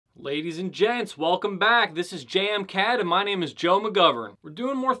Ladies and gents, welcome back. This is JMCAD and my name is Joe McGovern. We're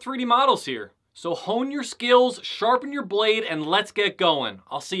doing more 3D models here. So hone your skills, sharpen your blade, and let's get going.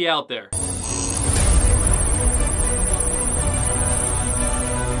 I'll see you out there.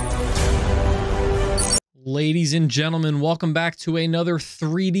 Ladies and gentlemen, welcome back to another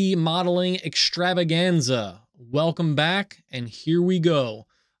 3D modeling extravaganza. Welcome back, and here we go.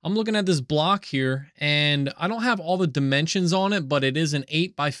 I'm looking at this block here, and I don't have all the dimensions on it, but it is an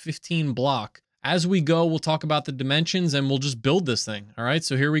 8 by 15 block. As we go, we'll talk about the dimensions, and we'll just build this thing. All right,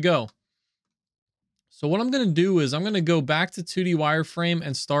 so here we go. So what I'm going to do is I'm going to go back to 2D wireframe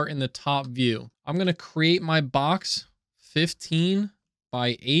and start in the top view. I'm going to create my box 15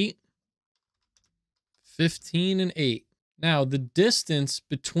 by 8, 15 and 8. Now, the distance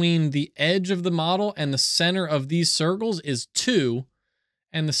between the edge of the model and the center of these circles is 2.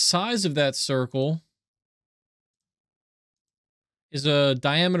 And the size of that circle is a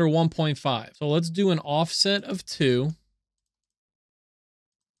diameter 1.5. So let's do an offset of 2.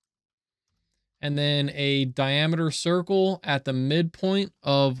 And then a diameter circle at the midpoint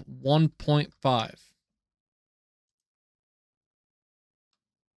of 1.5.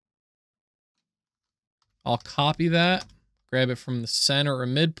 I'll copy that, grab it from the center or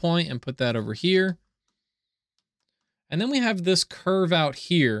midpoint and put that over here. And then we have this curve out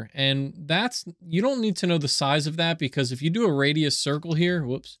here, and that's, you don't need to know the size of that, because if you do a radius circle here,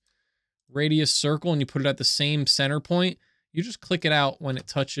 radius circle, and you put it at the same center point, you just click it out when it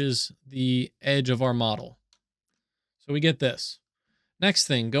touches the edge of our model. So we get this. Next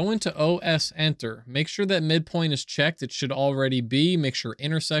thing, go into OS, enter. Make sure that midpoint is checked. It should already be. Make sure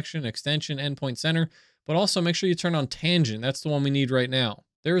intersection, extension, endpoint, center, but also make sure you turn on tangent. That's the one we need right now.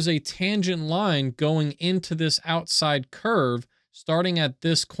 There is a tangent line going into this outside curve starting at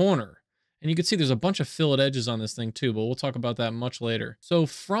this corner. And you can see there's a bunch of fillet edges on this thing too, but we'll talk about that much later. So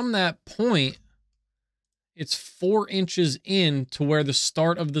from that point, it's 4 inches in to where the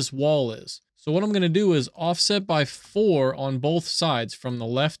start of this wall is. So what I'm going to do is offset by 4 on both sides, from the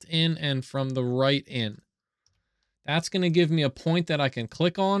left in and from the right in. That's going to give me a point that I can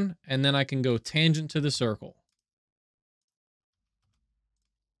click on, and then I can go tangent to the circle.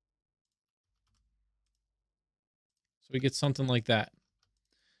 We get something like that.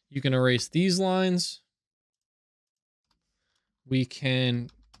 You can erase these lines. We can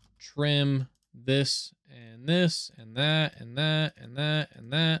trim this and this and that and that and that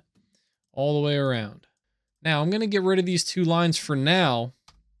and that all the way around. Now I'm going to get rid of these 2 lines for now,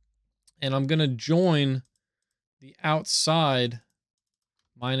 and I'm going to join the outside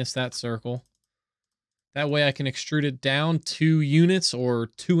minus that circle. That way I can extrude it down 2 units or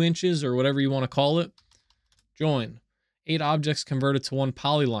 2 inches or whatever you want to call it. Join. 8 objects converted to 1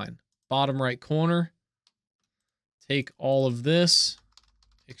 polyline. Bottom right corner. Take all of this.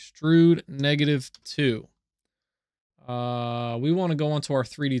 Extrude -2. We want to go onto our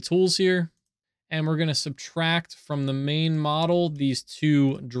 3D tools here. And we're going to subtract from the main model these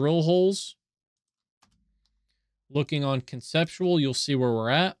 2 drill holes. Looking on conceptual, you'll see where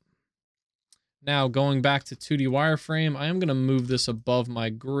we're at. Now going back to 2D wireframe, I am going to move this above my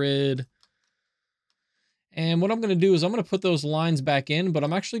grid. And what I'm going to do is I'm going to put those lines back in, but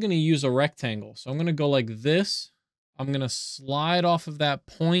I'm actually going to use a rectangle. So I'm going to go like this. I'm going to slide off of that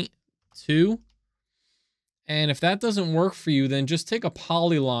point 2. And if that doesn't work for you, then just take a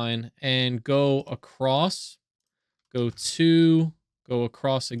polyline and go across. Go 2, go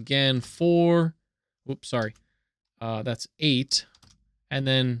across again 4. Whoops, sorry. That's 8. And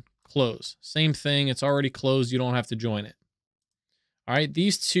then close. Same thing. It's already closed. You don't have to join it. All right,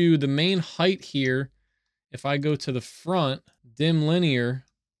 these 2, the main height here, if I go to the front, dim linear,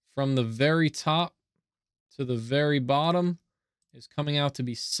 from the very top to the very bottom is coming out to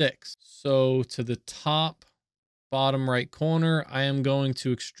be 6. So to the top, bottom right corner, I am going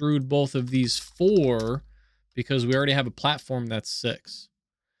to extrude both of these 4 because we already have a platform that's 6.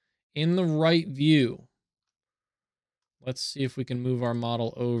 In the right view, let's see if we can move our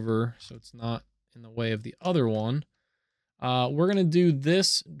model over so it's not in the way of the other one. We're going to do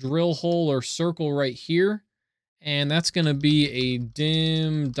this drill hole or circle right here. And that's going to be a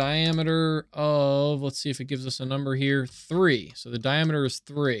dim diameter of, let's see if it gives us a number here, 3. So the diameter is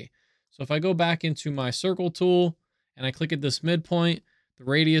 3. So if I go back into my circle tool and I click at this midpoint, the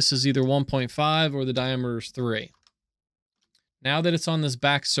radius is either 1.5 or the diameter is 3. Now that it's on this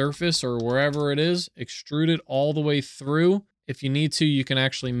back surface or wherever it is, extrude it all the way through. If you need to, you can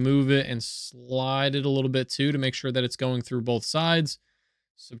actually move it and slide it a little bit too to make sure that it's going through both sides.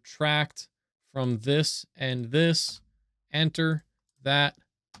 Subtract from this and this, enter, that,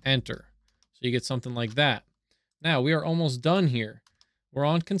 enter. So you get something like that. Now we are almost done here. We're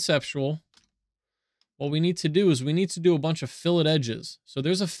on conceptual. What we need to do is we need to do a bunch of fillet edges. So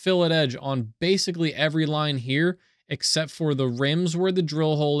there's a fillet edge on basically every line here, except for the rims where the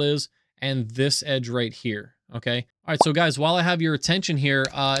drill hole is and this edge right here. Okay. All right. So guys, while I have your attention here,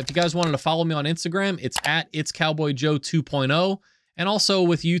 if you guys wanted to follow me on Instagram, it's at itscowboyjoe 2.0. And also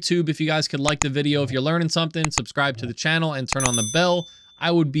with YouTube, if you guys could like the video, if you're learning something, subscribe to the channel and turn on the bell,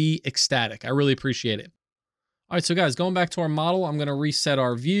 I would be ecstatic. I really appreciate it. All right, so guys, going back to our model, I'm going to reset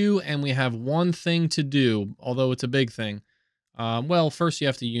our view, and we have one thing to do, although it's a big thing. Well, first you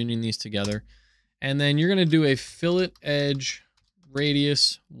have to union these together, and then you're going to do a fillet edge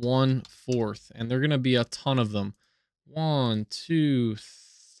radius 1/4, and there are going to be a ton of them. 1, 2,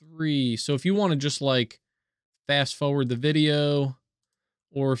 3. So if you want to just like fast forward the video,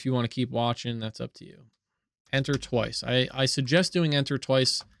 or if you want to keep watching, that's up to you. Enter twice. I suggest doing enter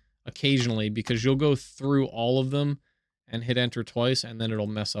twice occasionally because you'll go through all of them and hit enter twice and then it'll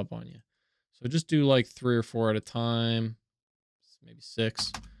mess up on you. So just do like 3 or 4 at a time, maybe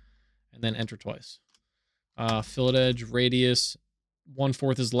 6, and then enter twice. Fillet edge radius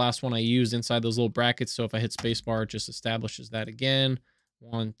 1/4 is the last one I used inside those little brackets. So if I hit spacebar, it just establishes that again.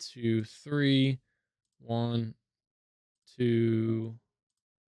 1, 2, 3, 1, 2,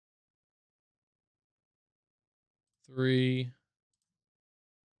 3.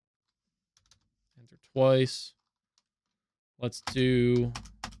 Enter twice. Let's do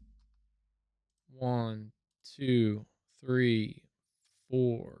 1, 2, 3,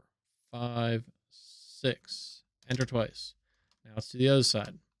 4, 5, 6. Enter twice. Now let's do the other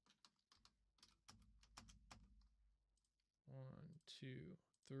side. 1, 2,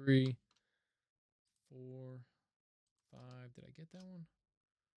 3, 4, 5. Did I get that one?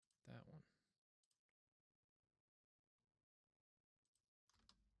 That one.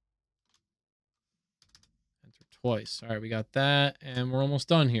 Enter twice. All right, we got that, and we're almost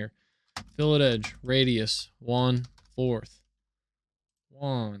done here. Fillet edge radius 1/4.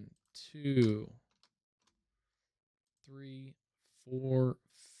 1, 2, 3, 4,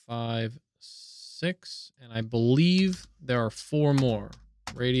 5, 6, and I believe there are 4 more.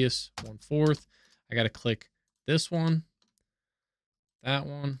 Radius 1/4. I got to click this one, that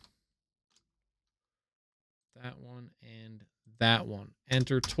one, that one, and that one.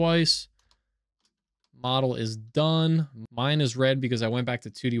 Enter twice. Model is done. Mine is red because I went back to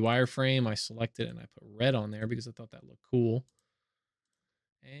 2D wireframe. I selected it and I put red on there because I thought that looked cool.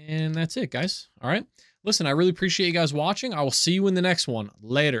 And that's it, guys. All right. Listen, I really appreciate you guys watching. I will see you in the next one.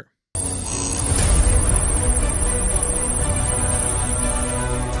 Later.